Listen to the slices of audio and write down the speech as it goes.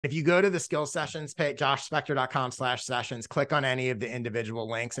If you go to the skills sessions page, joshspector.com/sessions, click on any of the individual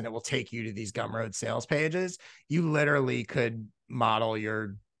links and it will take you to these Gumroad sales pages. You literally could model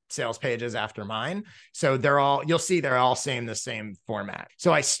your sales pages after mine. So you'll see they're all the same format.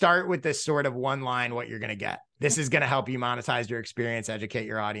 So I start with this sort of one line, what you're going to get. This is going to help you monetize your experience, educate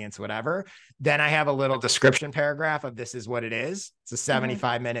your audience, whatever. Then I have a little description paragraph of this is what it is. It's a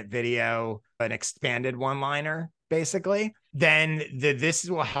 75-minute video, an expanded one-liner, basically. Then this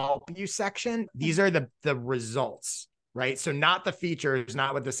will help you section. These are the results, right? So not the features,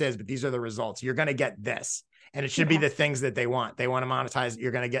 not what this is, but these are the results. You're going to get this. And it should be the things that they want. They want to monetize.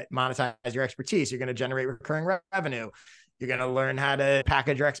 You're going to monetize your expertise. You're going to generate recurring revenue. You're going to learn how to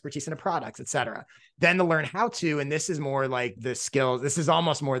package your expertise into products, et cetera. Then to learn how to, and this is more like the skills. This is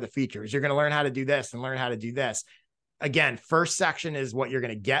almost more the features. You're going to learn how to do this and learn how to do this. Again, first section is what you're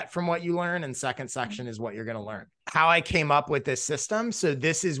going to get from what you learn. And second section is what you're going to learn. How I came up with this system. So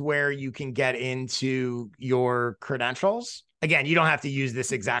this is where you can get into your credentials. Again, you don't have to use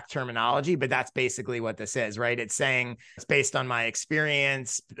this exact terminology, but that's basically what this is, right? It's saying it's based on my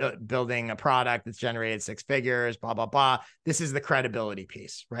experience building a product that's generated 6 figures, blah, blah, blah. This is the credibility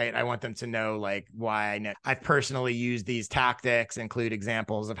piece, right? I want them to know like why I know. I've personally used these tactics, include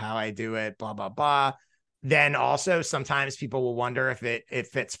examples of how I do it, blah, blah, blah. Then also sometimes people will wonder if it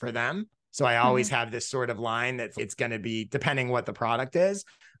fits for them. So I always have this sort of line that it's going to be depending what the product is,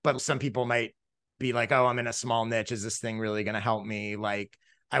 but some people might be like, oh, I'm in a small niche. Is this thing really going to help me? Like,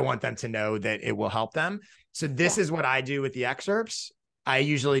 I want them to know that it will help them. So this is what I do with the excerpts. I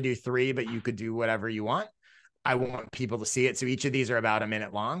usually do 3, but you could do whatever you want. I want people to see it. So each of these are about a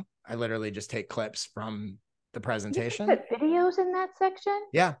minute long. I literally just take clips from the presentation. You put videos in that section?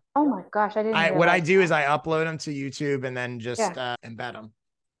 Yeah. Oh my gosh, I didn't realize what I do that. is I upload them to YouTube and then just embed them.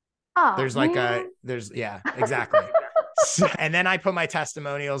 Oh, There's like exactly. And then I put my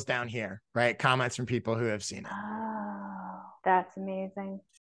testimonials down here, right? Comments from people who have seen it. Oh, that's amazing.